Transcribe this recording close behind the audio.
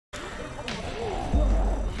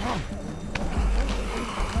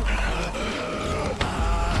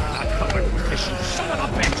Because you son of a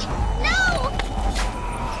bitch! No!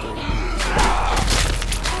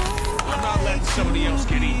 I'm not letting somebody else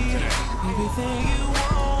get eaten today.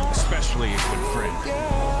 Especially a good friend.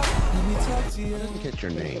 Get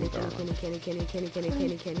your name, darling. Kenny.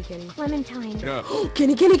 Clementine. No.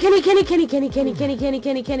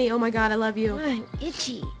 Kenny. Oh my god, I love you. I'm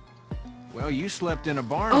itchy. Well, you slept in a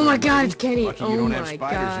barn. Oh my lady. god, it's Kenny. Lucky Oh you don't my have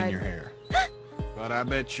spiders god. in your hair. But I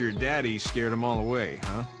bet your daddy scared them all away,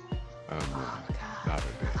 huh? Oh my god. Not a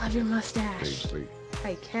bit. Love your Stay mustache. asleep.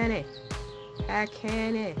 Hey, Kenny. Hey,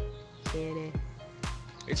 Kenny.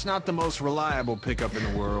 It's not the most reliable pickup in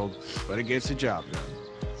the world, but it gets the job done.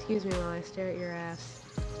 Excuse me while I stare at your ass.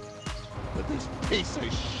 But this piece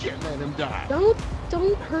of shit let him die.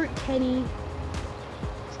 Don't hurt Kenny.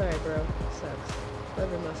 Sorry, bro. Sucks.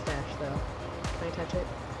 Love your mustache, though. Can I touch it?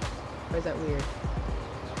 Or is that weird?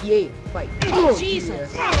 Yay! Fight! Oh,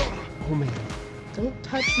 Jesus! Yeah. Oh man! Don't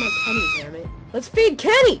touch my Kenny, damn it! Let's feed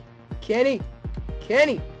Kenny! Kenny!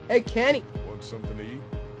 Hey, Kenny! Want something to eat?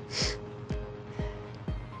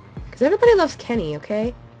 Because everybody loves Kenny,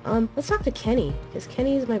 okay? Let's talk to Kenny, because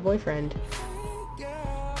Kenny is my boyfriend.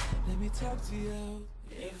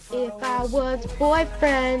 If I was a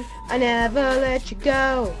boyfriend, I never let you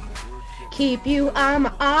go. Keep you on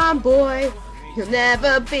my arm, boy. You'll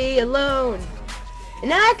never be alone.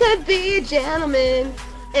 And I could be a gentleman,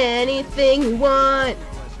 anything you want.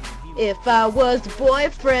 If I was a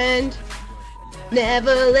boyfriend,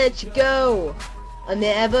 never let you go. I'll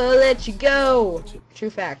never let you go. True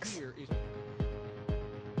facts.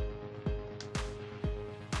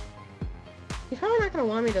 He's probably not gonna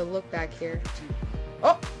want me to look back here.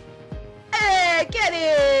 Oh! Hey,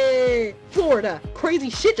 Kenny! Florida. Crazy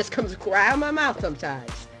shit just comes right out of my mouth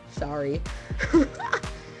sometimes. Sorry.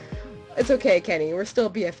 It's okay, Kenny. We're still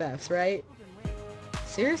BFFs, right?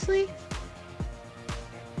 Seriously?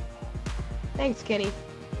 Thanks, Kenny.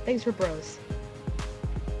 Thanks for bros.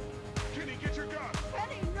 Kenny, get your gun!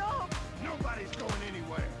 Kenny, no! Nobody's going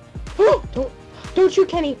anywhere. Oh! Don't shoot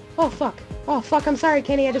Kenny! Oh, fuck. Oh, fuck, I'm sorry,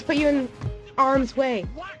 Kenny. I just put you in harm's way.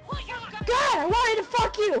 God, I wanted to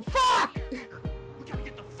fuck you! Fuck! We gotta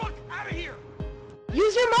get the fuck out of here!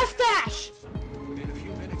 Use your mustache! Within a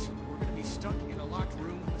few minutes, we're gonna be stuck in a locked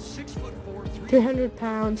room with a 6'4", 300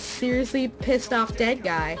 pounds, seriously pissed off dead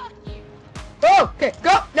guy. Oh, okay,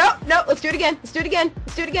 go! No, let's do it again.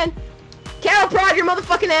 Cattle prod your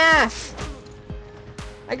motherfucking ass!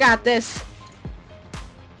 I got this.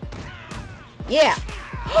 Yeah.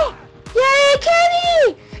 Yay,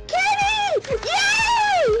 Kenny! Yay!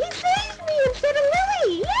 He saved me instead of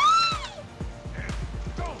Lily! Yay!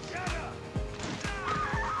 Go, get her!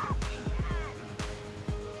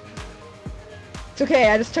 It's okay,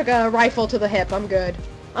 I just took a rifle to the hip. I'm good.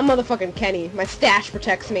 I'm motherfucking Kenny. My stash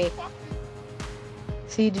protects me.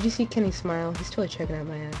 See, did you see Kenny smile? He's totally checking out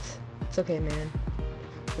my ass. It's okay, man.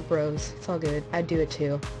 We're bros. It's all good. I'd do it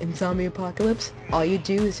too. In zombie apocalypse, all you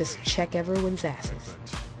do is just check everyone's asses.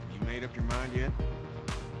 You made up your mind yet?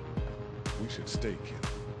 We should stay, Kenny.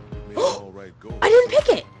 We made all right goals. I didn't pick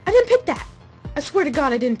it! I didn't pick that! I swear to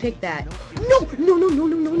God I didn't pick that. No!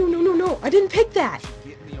 I didn't pick that!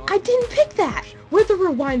 I didn't pick that! Where's the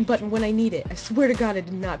rewind button when I need it? I swear to God I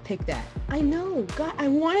did not pick that. I know. God, I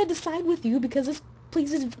wanted to side with you because this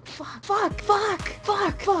pleases... Fuck.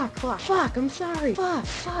 I'm sorry.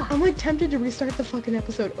 Fuck. I'm like tempted to restart the fucking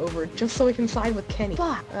episode over just so I can side with Kenny.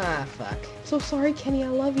 Fuck. Fuck. So sorry, Kenny. I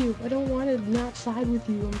love you. I don't want to not side with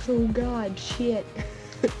you. I'm so... God, shit.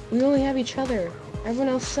 We only have each other. Everyone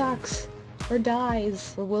else sucks. Or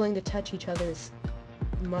dies. We're willing to touch each other's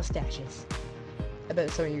mustaches. I bet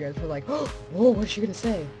some of you guys were like, oh, whoa, what's she gonna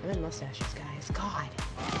say? I meant mustaches, guys. God.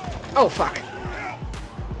 Oh, fuck.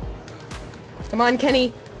 Come on,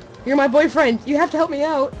 Kenny. You're my boyfriend. You have to help me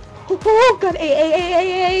out. Oh, God.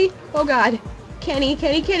 Oh, God. Kenny.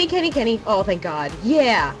 Oh, thank God.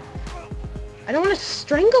 Yeah. I don't want to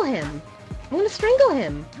strangle him. I want to strangle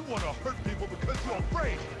him. You want to hurt people because you're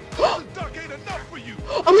afraid. This duck ain't enough for you.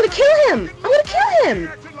 I'm gonna kill him. I'm gonna kill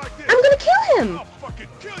him. I'll fucking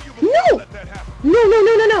kill you before No. you let that happen.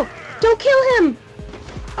 No. Don't kill him.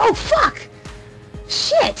 Oh, fuck.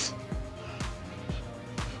 Shit.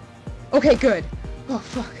 Okay, good. Oh,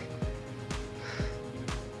 fuck.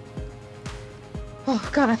 Oh,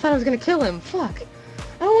 God, I thought I was gonna kill him. Fuck.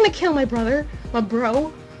 I don't want to kill my brother. My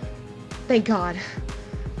bro. Thank God.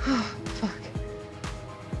 Oh, fuck.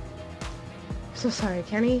 I'm so sorry,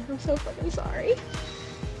 Kenny. I'm so fucking sorry.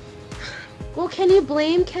 Well, can you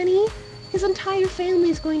blame Kenny? His entire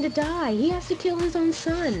family's going to die. He has to kill his own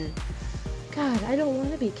son. God, I don't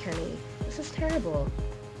want to be Kenny. This is terrible.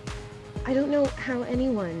 I don't know how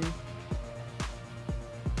anyone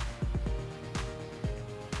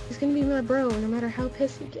gonna be my bro no matter how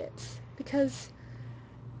pissed he gets. Because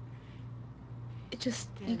it just,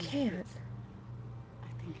 you can't. I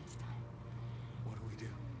think it's time. What do we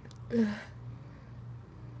do? Ugh.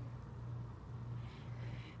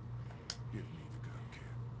 Give me the gun,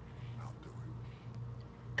 kid. I'll do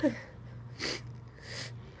it.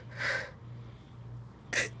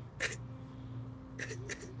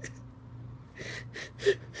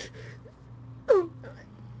 Oh,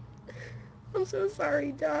 I'm so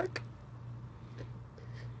sorry, Doc.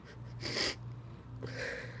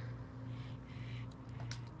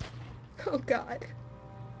 Oh, God.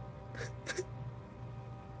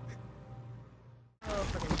 Oh,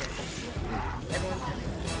 fucking shit. Everyone's coming.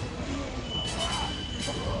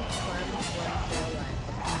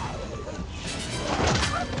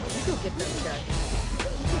 You go get them guys.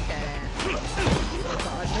 Get that ass. Oh,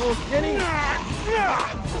 God, no, Kenny!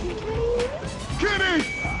 Kenny!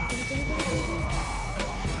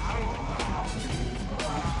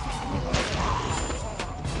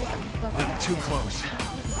 Too close,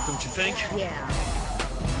 don't you think? Yeah.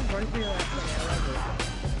 Run for your life, Kenny. I love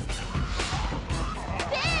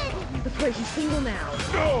you. That's right, he's single now.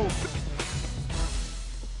 No!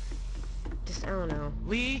 Just, I don't know.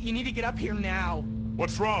 Lee, you need to get up here now.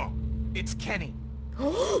 What's wrong? It's Kenny.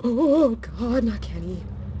 Oh, God, not Kenny.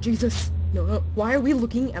 Jesus. No, why are we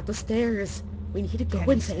looking at the stairs? We need to go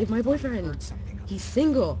Kenny and said save my he boyfriend. heard something. He's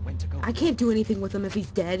single. Went to go I can't do anything with him if he's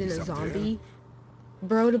dead and He's a up there? zombie.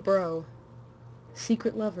 Bro to bro.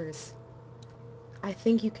 Secret lovers. I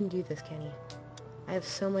think you can do this, Kenny. I have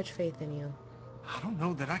so much faith in you. I don't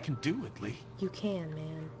know that I can do it, Lee. You can,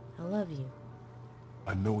 man. I love you.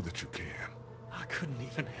 I know that you can. I couldn't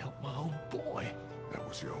even help my own boy. That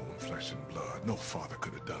was your own flesh and blood. No father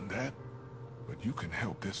could have done that. But you can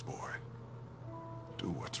help this boy. Do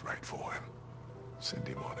what's right for him. Send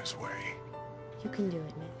him on his way. You can do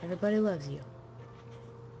it, man. Everybody loves you.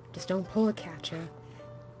 Just don't pull a catcher.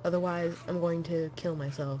 Otherwise, I'm going to kill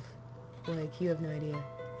myself. Like, you have no idea.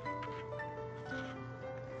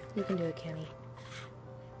 You can do it, Kenny.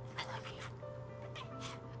 I love you.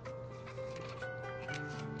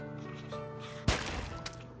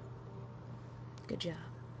 Good job.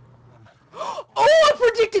 Oh, I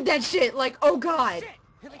predicted that shit! Like, oh god! Shit!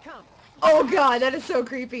 Here they come. Oh god, that is so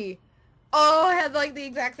creepy. Oh, I had like the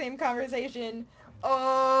exact same conversation.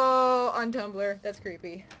 Oh, on Tumblr. That's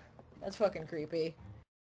creepy. That's fucking creepy.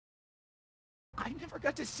 I never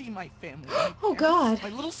got to see my family. My Oh, parents, God. My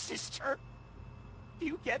little sister. Do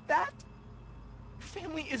you get that? Your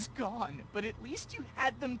family is gone, but at least you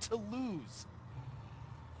had them to lose.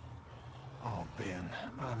 Oh, Ben.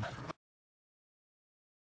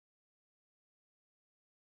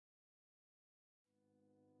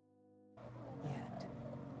 Yet.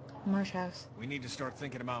 Marsh House. We need to start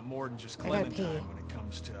thinking about more than just I gotta pee. Clementine when it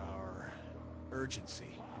comes to our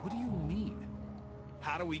urgency. What do you mean?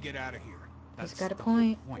 How do we get out of here? He's got a the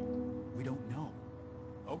whole point. We don't know.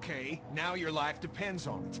 Okay, now your life depends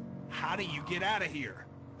on it. How do you get out of here?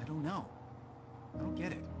 I don't know. I don't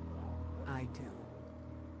get it. I do.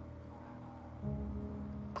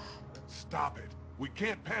 Stop it. We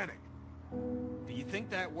can't panic. Do you think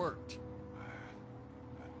that worked?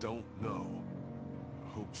 I don't know. I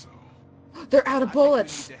hope so. They're out of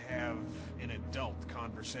bullets. I think we need to have an adult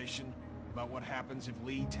conversation about what happens if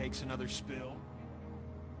Lee takes another spill.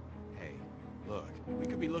 Hey, look, we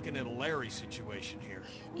could be looking at a Larry situation here.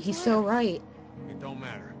 He's so right. It don't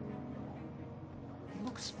matter. He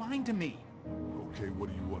looks fine to me. Okay, what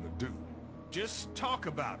do you want to do? Just talk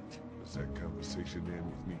about it. Does that conversation end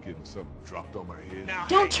with me getting something dropped on my head? Now,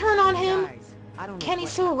 Don't hey, turn on him. Guys, I don't know Kenny's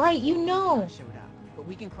what so happened right, you before know. I showed up, but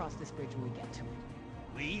we can cross this bridge when we get to it.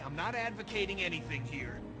 Lee, I'm not advocating anything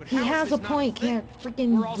here, but He how is has this a not point, thing? can't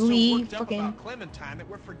freaking We're all so Lee, worked up fucking... about Clementine that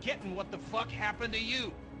we're forgetting what the fuck happened to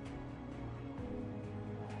you.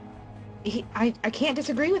 I can't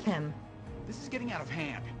disagree with him. This is getting out of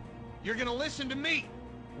hand. You're gonna listen to me.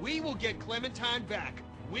 We will get Clementine back,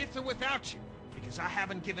 with or without you, because I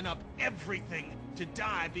haven't given up everything to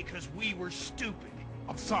die because we were stupid.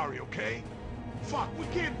 I'm sorry, okay? Fuck, we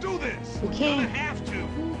can't do this! We Gonna can't. have to.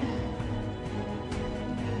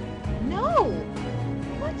 No!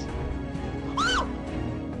 What?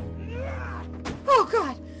 Oh,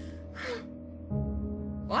 God!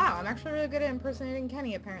 Wow, I'm actually really good at impersonating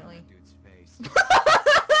Kenny, apparently. Dude's face.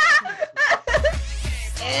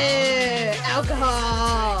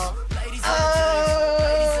 Alcohol!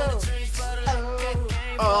 Oh!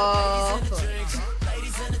 Oh!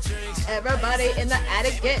 Everybody in the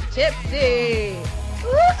attic get tipsy!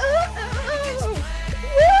 Woo!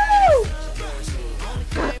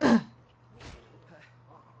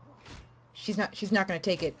 She's not gonna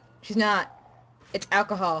take it. She's not. It's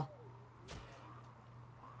alcohol.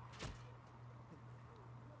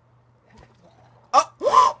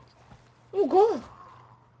 Oh! Oh, God.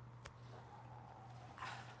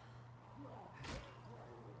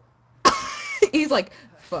 He's like,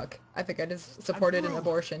 fuck, I think I just supported an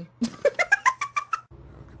abortion. How could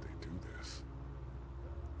they do this?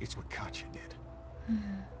 It's what Katya did.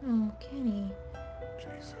 Oh, Kenny.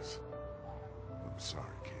 Jesus. I'm sorry,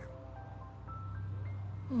 kid.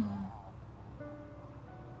 Oh.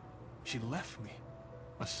 She left me.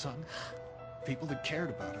 A son. People that cared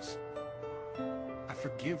about us. I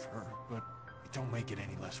forgive her, but it don't make it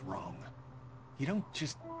any less wrong. You don't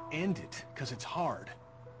just end it because it's hard.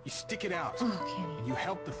 You stick it out. Oh, Kenny. And you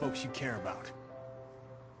help the folks you care about.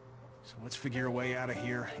 So let's figure a way out of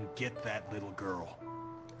here and get that little girl.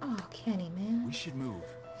 Oh, Kenny, man. We should move.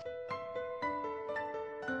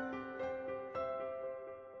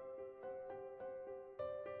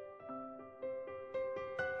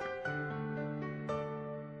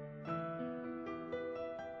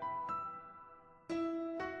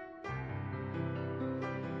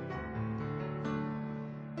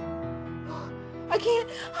 I can't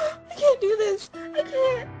do this.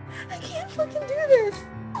 I can't fucking do this.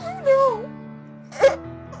 Oh no.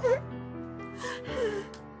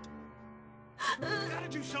 You gotta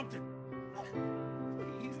do something.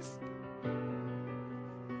 Please.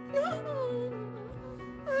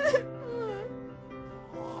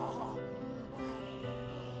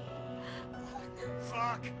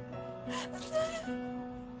 Fuck.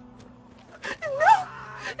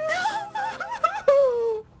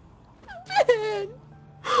 No. Ben.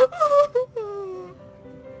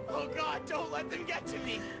 Oh God, don't let them get to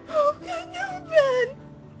me. Oh God, no, Ben.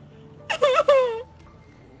 Do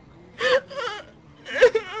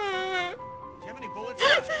you have any bullets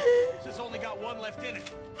left? This has only got one left in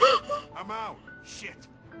it. I'm out. Shit.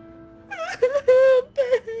 Ben.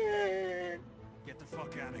 Get the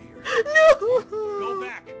fuck out of here. No. Go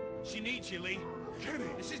back. She needs you, Lee. Kenny!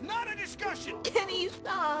 This is not a discussion. Kenny,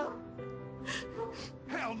 stop.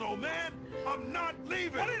 Hell no, man! I'm not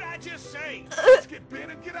leaving! What did I just say? Let's get Ben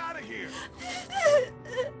and get out of here!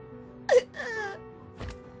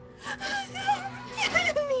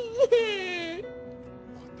 Kenny.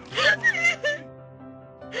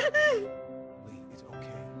 Lee, it's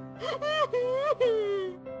okay.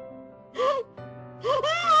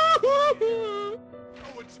 No,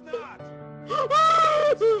 it's not!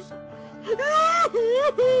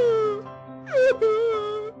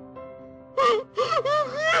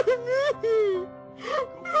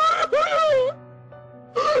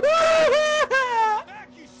 Back,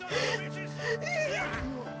 you son of bitches!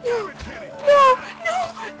 Damn it, Kenny! No!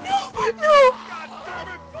 God damn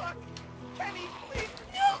it, fuck! Kenny, please!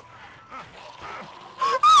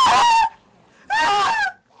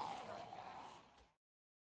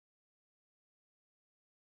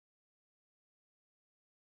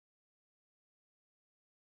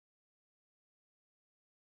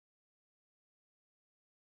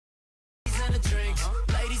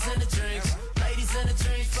 Ladies in the drinks, ladies in the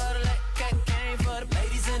drinks, for the game for the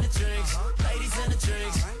ladies in the drinks, ladies in the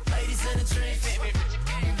drinks, ladies in the drinks.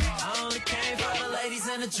 I only came for the ladies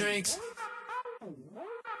in the drinks.